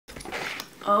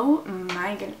Oh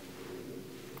my goodness.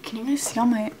 Can you guys see all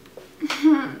my...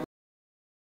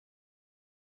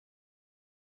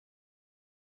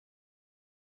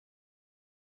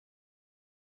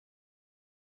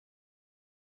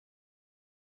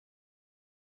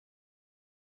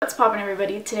 What's poppin',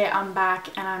 everybody? Today I'm back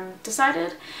and I'm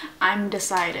decided.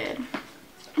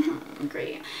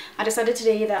 Great. I decided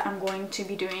today that I'm going to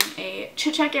be doing a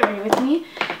chit chat get ready with me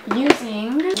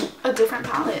using a different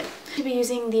palette. I'll be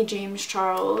using the James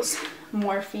Charles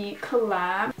Morphe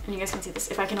collab. And you guys can see this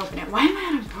if I can open it. Why am I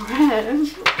out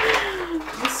of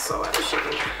breath? I'm so out of shape.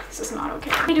 This is not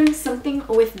okay. I'm doing something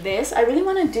with this. I really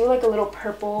want to do like a little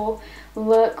purple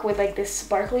look with like this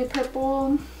sparkly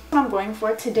purple. What I'm going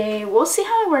for today. We'll see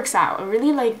how it works out. I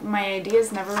really like my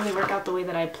ideas never really work out the way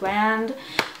that I planned.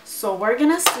 So we're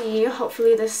gonna see.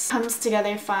 Hopefully this comes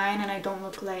together fine and I don't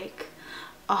look like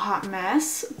a hot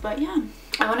mess. But yeah,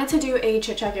 I wanted to do a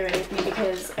chit chat get ready with me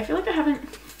because I feel like I haven't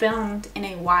filmed in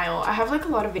a while. I have like a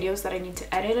lot of videos that I need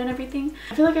to edit and everything.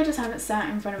 I feel like I just haven't sat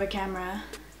in front of a camera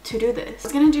to do this. I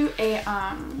was gonna do a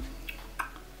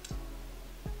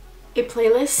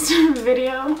playlist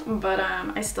video, but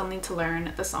I still need to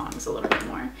learn the songs a little bit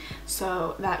more,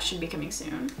 so that should be coming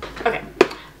soon. Okay,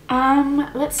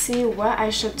 let's see what I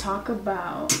should talk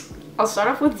about. I'll start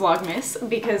off with Vlogmas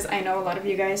because I know a lot of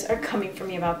you guys are coming for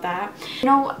me about that. You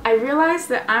know, I realized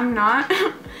that I'm not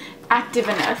active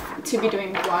enough to be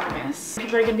doing Vlogmas.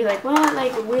 People are gonna be like, what?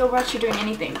 Like, we'll watch you doing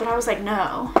anything. But I was like,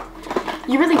 no,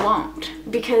 you really won't,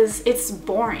 because it's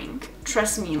boring.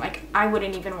 Trust me, like, I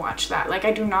wouldn't even watch that. Like,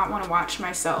 I do not want to watch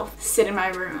myself sit in my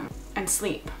room and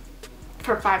sleep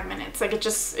for 5 minutes. Like,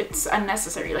 it's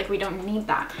unnecessary. Like, we don't need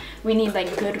that. We need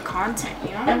like good content,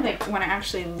 you know? And like when I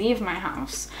actually leave my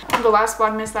house. The last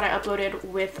Vlogmas that I uploaded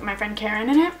with my friend Karen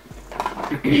in it,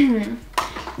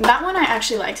 that one I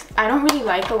actually liked. I don't really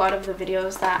like a lot of the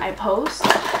videos that I post,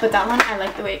 but that one I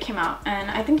like the way it came out, and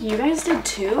I think you guys did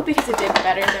too because it did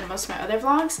better than most of my other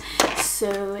vlogs.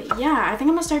 So yeah, I think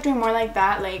I'm gonna start doing more like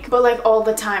that, but like all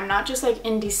the time, not just like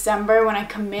in December when I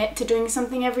commit to doing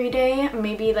something every day.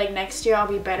 Maybe like next year I'll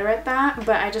be better at that,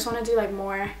 but I just want to do like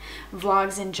more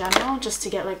vlogs in general just to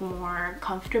get like more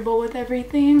comfortable with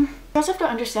everything. You also have to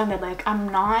understand that like I'm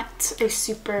not a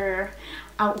super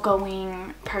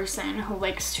outgoing person who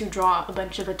likes to draw a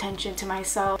bunch of attention to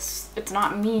myself. It's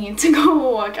not me to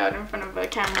go walk out in front of a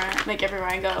camera like everywhere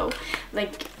I go.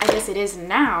 Like, I guess it is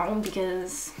now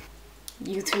because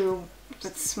YouTube,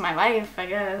 it's my life, I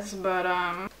guess, but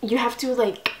you have to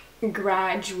like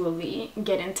gradually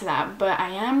get into that. But I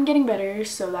am getting better,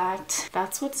 so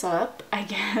that's what's up, I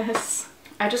guess.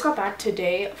 I just got back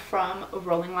today from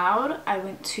Rolling Loud. I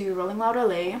went to Rolling Loud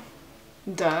LA.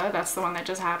 Duh, that's the one that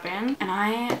just happened. And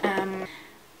I am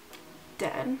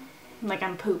dead. Like,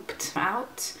 I'm pooped. I'm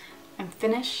out. I'm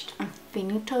finished. I'm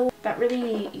finito. That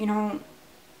really, you know,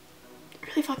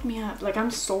 really fucked me up. Like, I'm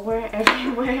sore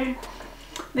everywhere.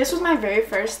 This was my very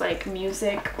first like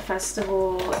music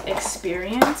festival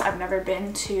experience. I've never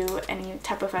been to any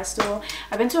type of festival.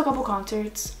 I've been to a couple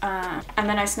concerts, and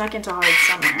then I snuck into Hard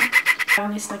Summer. I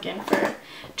only snuck in for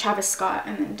Travis Scott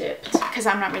and then dipped because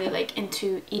I'm not really like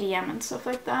into EDM and stuff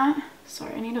like that.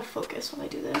 Sorry, I need to focus while I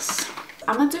do this.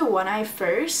 I'm gonna do one eye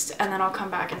first and then I'll come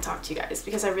back and talk to you guys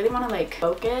because I really want to like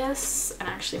focus and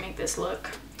actually make this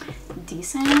look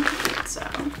decent. So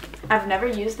I've never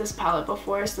used this palette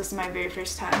before, so this is my very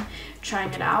first time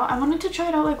trying it out. I wanted to try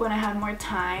it out like when I had more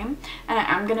time, and I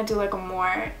am gonna do like a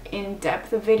more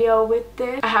in-depth video with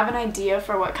this. I have an idea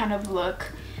for what kind of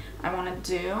look I want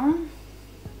to do,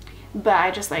 but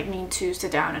I just like need to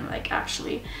sit down and like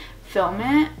actually film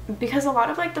it because a lot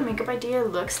of like the makeup idea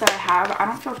looks that I have, I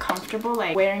don't feel comfortable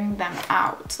like wearing them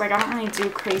out. Like, I don't really do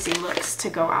crazy looks to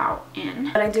go out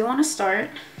in, but I do want to start,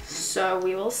 so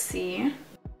we will see.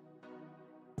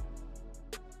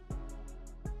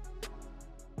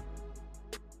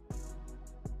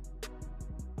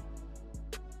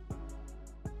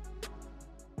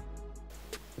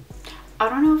 I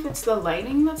don't know if it's the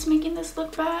lighting that's making this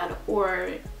look bad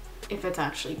or if it's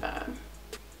actually bad.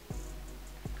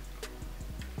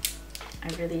 I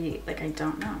really, like, I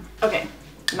don't know. Okay,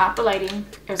 not the lighting.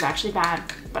 It was actually bad,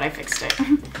 but I fixed it.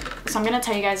 So I'm gonna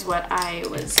tell you guys what I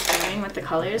was doing with the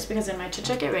colors because in my chit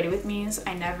chat get ready with me's,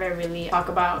 I never really talk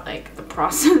about like the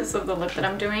process of the look that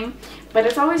I'm doing, but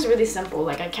it's always really simple.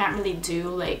 Like, I can't really do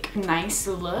like nice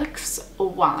looks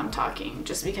while I'm talking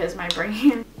just because my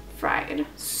brain fried.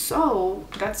 So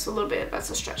that's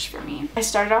a stretch for me. I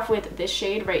started off with this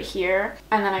shade right here,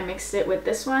 and then I mixed it with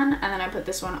this one, and then I put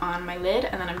this one on my lid,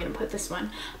 and then I'm gonna put this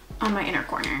one on my inner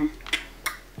corner.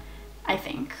 I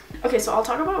think. Okay, so I'll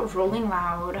talk about Rolling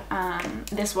Loud.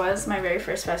 This was my very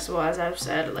first festival, as I've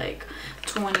said like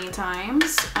 20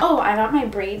 times. Oh, I got my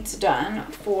braids done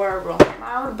for Rolling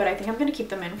Loud, but I think I'm gonna keep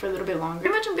them in for a little bit longer.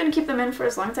 Pretty much I'm gonna keep them in for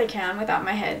as long as I can without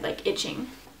my head like itching.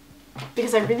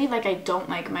 Because I really I don't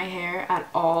like my hair at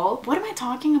all. What am I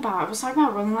talking about? I was talking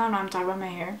about Rolling Loud, now I'm talking about my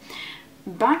hair.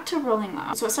 Back to Rolling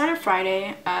Loud. So it started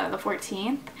Friday, the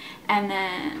 14th, and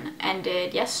then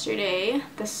ended yesterday,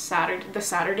 the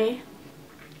Saturday,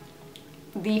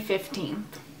 the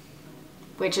 15th,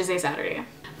 which is a Saturday.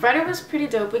 Friday was pretty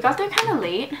dope. We got there kind of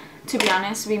late, to be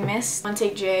honest. We missed One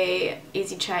Take J,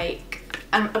 Easy Chike,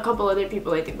 and a couple other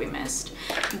people I think we missed.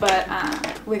 But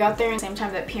we got there at the same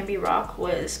time that P&B Rock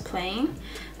was playing,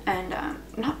 and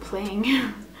not playing,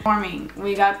 performing.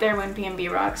 We got there when P&B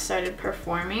Rock started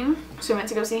performing, so we went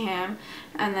to go see him,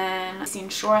 and then we seen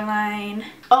Shoreline.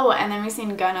 Oh, and then we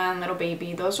seen Gunna and Little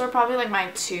Baby. Those were probably like my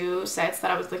two sets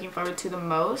that I was looking forward to the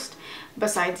most,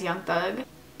 besides Young Thug,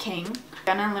 King.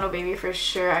 Gunna and Little Baby for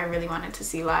sure I really wanted to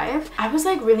see live. I was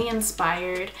like really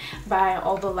inspired by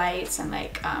all the lights and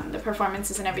like the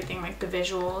performances and everything, like the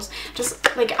visuals.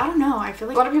 Just like, I don't know, I feel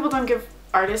like a lot of people don't give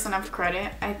artists enough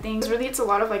credit. I think really it's a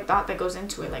lot of like thought that goes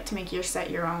into it, like to make your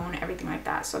set your own, everything like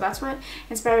that. So that's what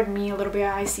inspired me a little bit.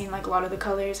 I seen like a lot of the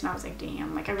colors and I was like,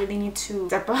 damn, like I really need to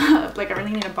step up, like I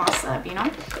really need to boss up, you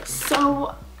know?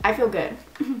 So I feel good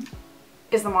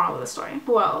is the moral of the story.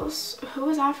 Who else? Who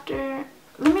was after?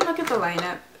 Let me look at the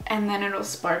lineup and then it'll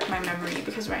spark my memory,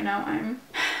 because right now I'm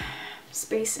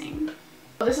spacing.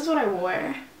 Well, this is what I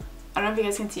wore. I don't know if you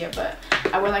guys can see it, but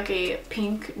I wore like a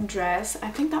pink dress. I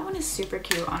think that one is super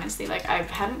cute, honestly. Like, I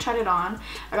hadn't tried it on.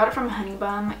 I got it from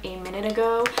Honeybum a minute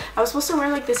ago. I was supposed to wear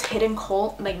like this Hidden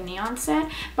Cult like neon set,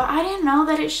 but I didn't know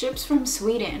that it ships from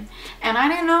Sweden, and I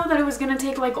didn't know that it was gonna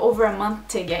take like over a month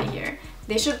to get here.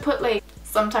 They should put like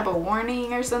some type of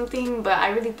warning or something, but I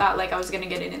really thought like I was gonna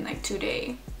get it in like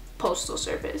 2-day postal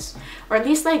service, or at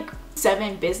least like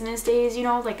 7 business days, you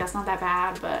know, like that's not that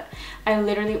bad. But I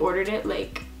literally ordered it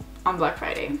like on Black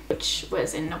Friday, which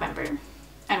was in November,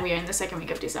 and we are in the 2nd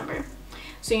week of December.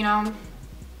 So, you know,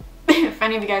 if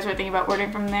any of you guys were thinking about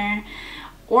ordering from there,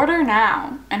 order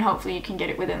now, and hopefully you can get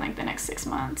it within like the next 6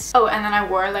 months. Oh, and then I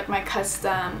wore like my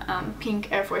custom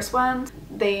pink Air Force Ones.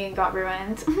 They got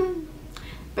ruined.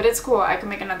 But it's cool, I can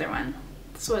make another one.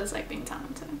 That's what it's like being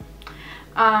talented.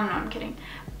 No, I'm kidding.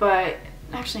 But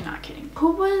actually not kidding.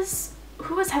 Who was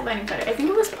headlining Friday? I think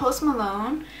it was Post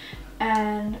Malone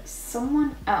and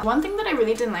someone else. One thing that I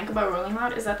really didn't like about Rolling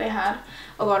Loud is that they had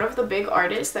a lot of the big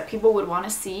artists that people would want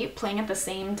to see playing at the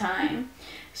same time.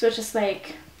 So it's just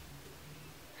like,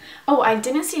 oh, I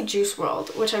didn't see Juice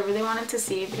WRLD, which I really wanted to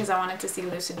see because I wanted to see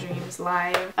Lucid Dreams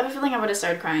live. I have a feeling I would have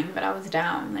started crying, but I was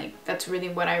down. Like, that's really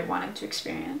what I wanted to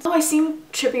experience. Oh, I seen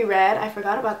Trippie Redd. I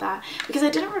forgot about that because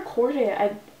I didn't record it.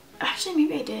 Actually,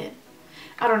 maybe I did.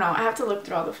 I don't know. I have to look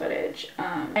through all the footage.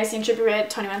 I seen Trippie Redd,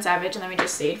 21 Savage, and then we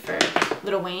just stayed for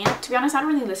Lil Wayne. To be honest, I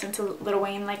don't really listen to Lil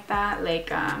Wayne like that.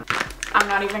 Like, I'm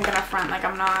not even gonna front, like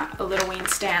I'm not a Lil Wayne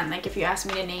stan. Like, if you ask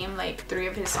me to name like 3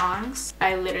 of his songs,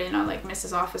 I literally know like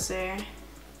Mrs. Officer,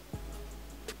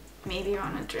 maybe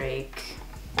on a Drake.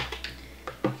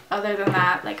 Other than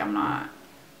that, like I'm not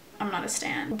a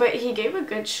stan. But he gave a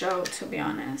good show, to be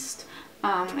honest.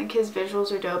 Like his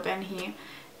visuals are dope, and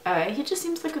he just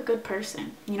seems like a good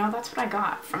person. You know, that's what I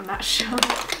got from that show.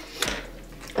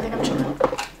 I think I'm chilling.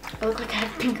 I look like I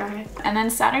have pink eye. And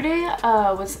then Saturday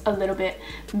was a little bit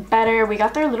better. We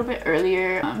got there a little bit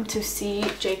earlier to see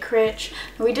Jay Critch.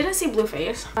 We didn't see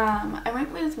Blueface. I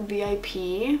went with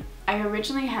VIP. I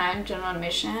originally had general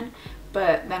admission,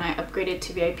 but then I upgraded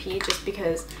to VIP just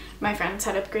because my friends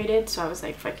had upgraded. So I was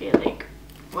like, fuck it, like,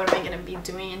 what am I gonna be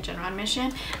doing in general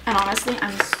admission? And honestly,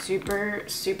 I'm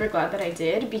super glad that I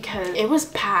did, because it was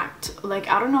packed. Like,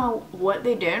 I don't know what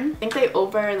they did. I think they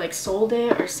over like sold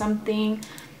it or something,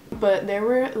 but there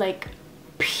were like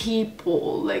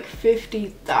people, like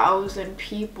 50,000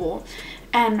 people.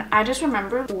 And I just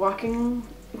remember walking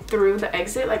through the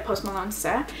exit, like Post Malone's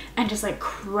set, and just like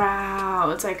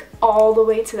crowds like all the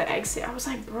way to the exit. I was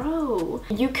like, bro,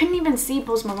 you couldn't even see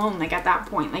Post Malone like at that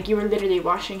point. Like, you were literally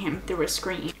watching him through a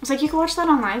screen. It was like, you could watch that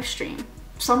on live stream.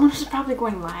 Someone was probably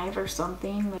going live or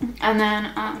something. And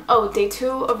then oh, day 2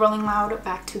 of Rolling Loud,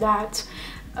 back to that.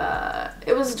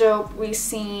 It was dope. We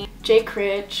seen Jay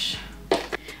Critch.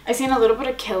 I seen a little bit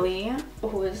of Kelly, who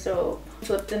was dope.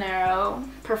 Flip De Niro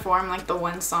perform like the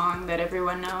one song that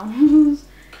everyone knows.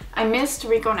 I missed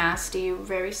Rico Nasty,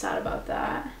 very sad about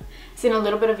that. Seen a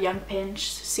little bit of Young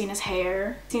Pinch, seen his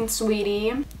hair, seen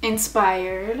Sweetie,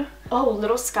 Inspired. Oh,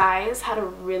 Little Skies had a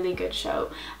really good show.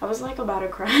 I was like about to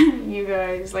cry, you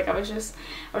guys. Like I was just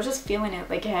feeling it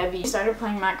like heavy. He started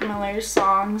playing Mac Miller's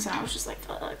songs and I was just like,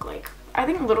 fuck, like I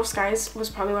think Little Skies was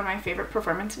probably one of my favorite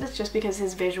performances just because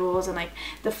his visuals and like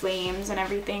the flames and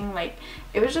everything, like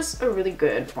it was just a really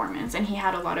good performance and he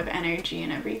had a lot of energy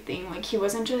and everything. Like he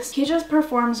just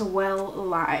performs well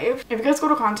live. If you guys go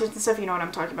to concerts and stuff, you know what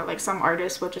I'm talking about. Like some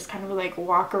artists will just kind of like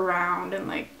walk around and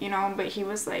like, you know, but he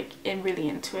was like really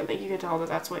into it. Like you could tell that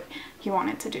that's what he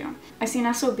wanted to do. I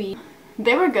seen SOB.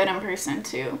 They were good in person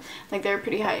too. Like they were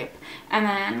pretty hype. And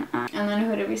then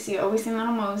who did we see? Oh, we seen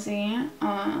Little Mosey.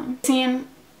 Seen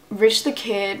Rich the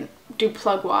Kid do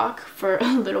Plug Walk for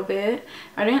a little bit.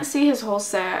 I didn't see his whole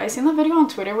set. I seen the video on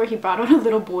Twitter where he brought out a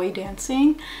little boy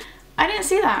dancing. I didn't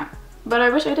see that, but I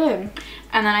wish I did.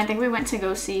 And then I think we went to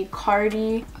go see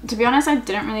Cardi. To be honest, I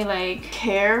didn't really like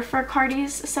care for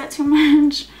Cardi's set too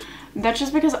much. That's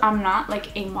just because I'm not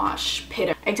like a mosh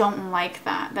pitter. I don't like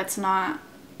that. That's not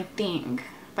thing.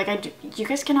 Like you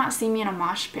guys cannot see me in a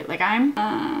mosh pit. Like I'm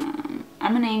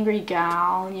an angry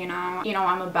gal, you know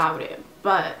I'm about it,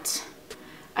 but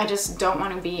I just don't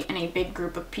want to be in a big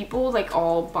group of people like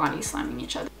all body slamming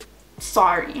each other.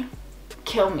 Sorry,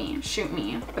 kill me, shoot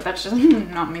me, but that's just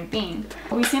not my thing.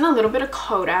 We've seen a little bit of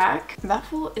Kodak. That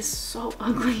fool is so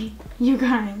ugly, you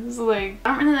guys. Like I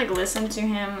don't really like listen to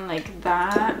him like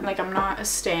that. Like I'm not a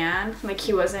stan. Like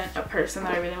he wasn't a person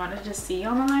that I really wanted to see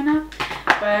on the lineup,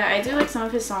 but I do like some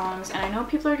of his songs and I know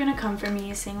people are gonna come for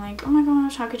me saying like, oh my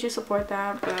gosh, how could you support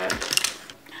that? But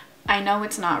I know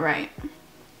it's not right.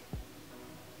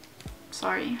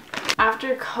 Sorry.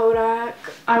 After Kodak,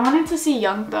 I wanted to see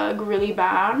Young Thug really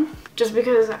bad just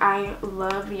because I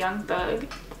love Young Thug,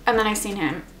 and then I seen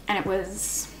him and it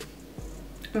was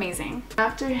amazing.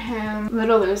 After him,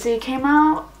 Little Uzi came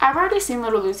out. I've already seen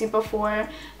Little Uzi before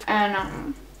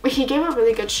and he gave a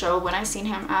really good show when I seen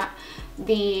him at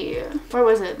the, where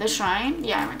was it, the Shrine?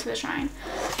 Yeah, I went to the Shrine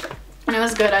and it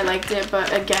was good. I liked it,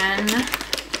 but again,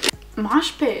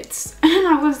 mosh pits and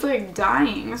I was like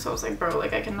dying, so I was like, bro,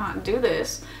 like I cannot do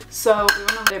this. So we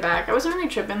went on the way back. I wasn't really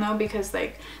tripping though because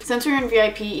like since you're in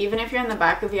VIP, even if you're in the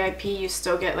back of VIP, you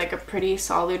still get like a pretty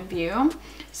solid view.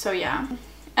 So yeah.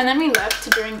 And then we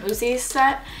left during Uzi's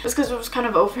set just because it was kind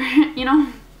of over, you know.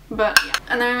 But yeah.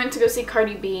 And then we went to go see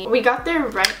Cardi B. We got there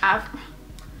right after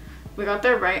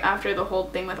the whole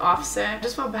thing with Offset. I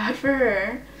just felt bad for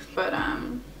her, but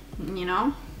you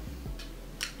know,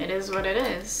 it is what it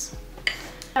is.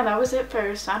 Yeah, that was it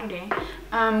for Saturday.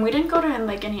 We didn't go to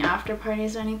like any after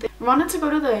parties or anything. We wanted to go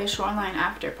to the Shoreline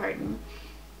after party,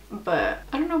 but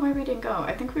I don't know why we didn't go.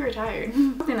 I think we were tired.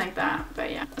 Something like that,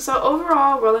 but yeah. So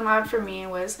overall, Rolling Loud for me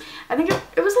was, I think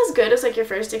it was as good as like your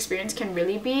first experience can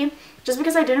really be, just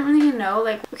because I didn't really know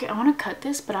like, okay, I want to cut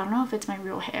this, but I don't know if it's my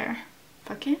real hair.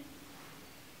 Fuck it.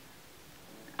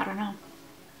 I don't know.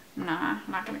 Nah,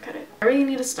 I'm not gonna cut it. I really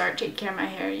need to start taking care of my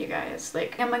hair, you guys.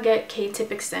 Like I'm gonna get K-tip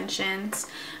extensions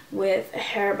with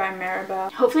Hair by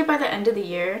Maribel hopefully by the end of the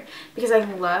year, because I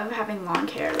love having long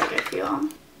hair. Like I feel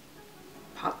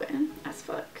poppin' as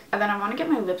fuck. And then I want to get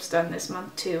my lips done this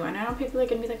month too, and I know people are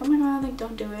gonna be like, oh my god, like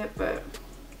don't do it, but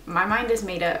my mind is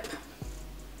made up.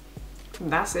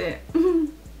 That's it.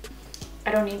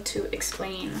 I don't need to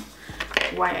explain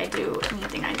why I do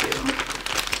anything I do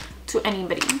to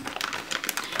anybody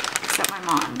except my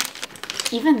mom.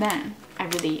 Even then, I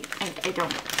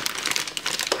don't.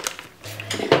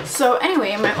 So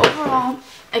anyway, my overall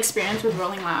experience with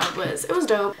Rolling Loud was, it was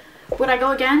dope. Would I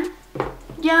go again?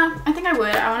 Yeah, I think I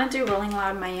would. I want to do Rolling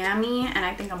Loud Miami, and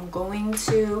I think I'm going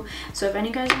to. So if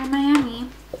any guys are in Miami,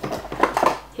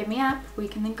 hit me up. We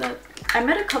can link up. I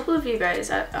met a couple of you guys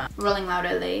at Rolling Loud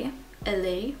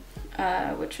LA,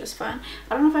 which was fun.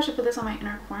 I don't know if I should put this on my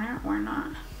inner corner or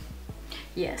not.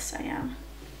 Yes, I am.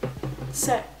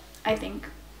 Set, I think.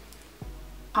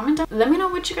 Comment down, let me know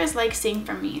what you guys like seeing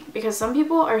from me, because some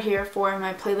people are here for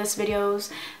my playlist videos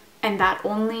and that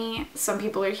only. Some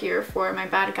people are here for my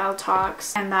bad gal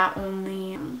talks and that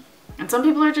only, and some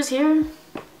people are just here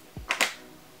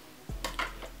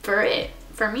for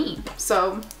me.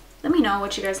 So let me know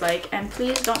what you guys like, and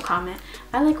please don't comment.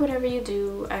 I like whatever you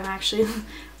do. I'm actually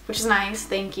which is nice,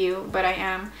 thank you, but I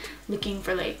am looking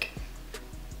for like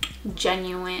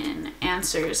genuine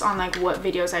answers on like what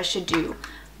videos I should do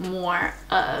more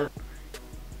of.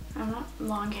 I want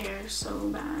long hair so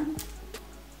bad.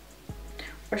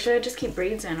 Or should I just keep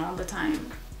braids in all the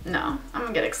time? No, I'm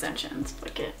gonna get extensions.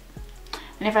 Fuck it.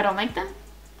 And if I don't like them,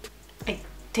 I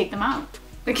take them out.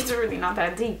 Like it's really not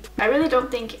that deep. I really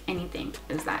don't think anything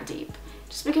is that deep,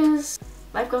 just because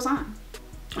life goes on.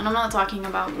 And I'm not talking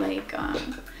about like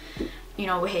you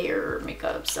know, hair or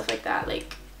makeup, stuff like that.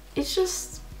 Like, it's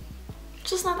just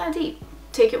not that deep.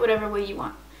 Take it whatever way you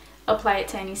want. Apply it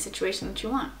to any situation that you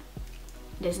want.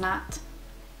 It is not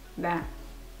that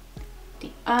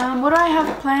deep. What do I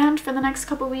have planned for the next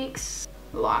couple weeks?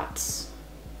 Lots.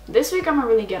 This week I'm gonna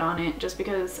really get on it just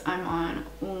because I'm on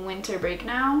winter break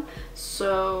now,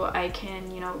 so I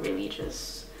can, you know, really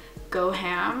just go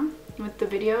ham with the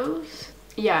videos.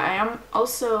 Yeah, I am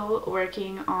also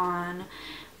working on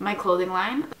my clothing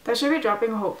line. That should be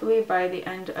dropping hopefully by the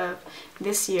end of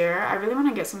this year. I really want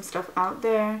to get some stuff out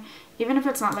there, even if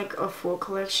it's not like a full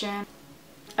collection.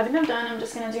 I think I'm done. I'm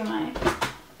just gonna do my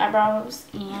eyebrows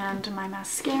and my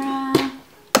mascara.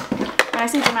 When I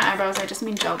say do my eyebrows, I just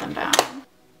mean gel them down.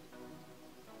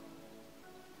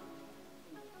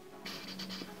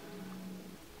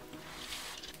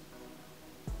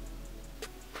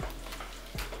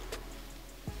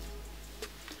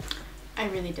 I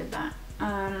really did that.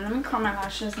 Let me curl my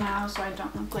lashes now so I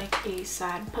don't look like a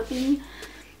sad puppy.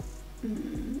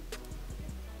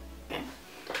 Okay.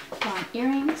 Put on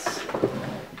earrings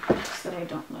so that I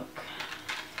don't look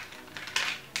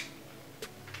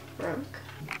broke.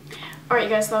 Alright, you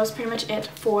guys, that was pretty much it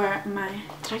for my...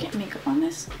 Did I get makeup on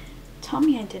this? Tell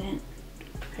me I didn't.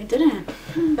 I didn't.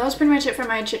 That was pretty much it for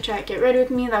my chit chat. Get ready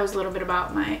with me. That was a little bit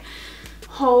about my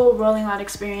whole Rolling Loud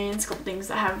experience. A couple things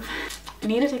that have... I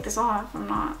need to take this off. I'm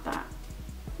not that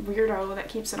weirdo that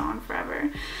keeps it on forever.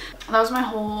 That was my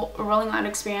whole Rolling Loud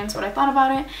experience, what I thought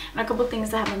about it, and a couple things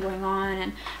that have been going on,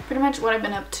 and pretty much what I've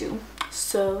been up to.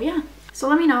 So yeah. So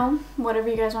let me know whatever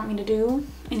you guys want me to do,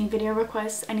 any video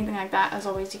requests, anything like that. As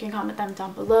always, you can comment them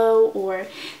down below or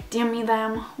DM me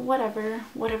them, whatever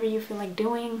you feel like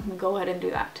doing, go ahead and do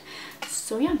that.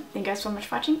 So yeah, thank you guys so much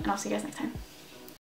for watching, and I'll see you guys next time.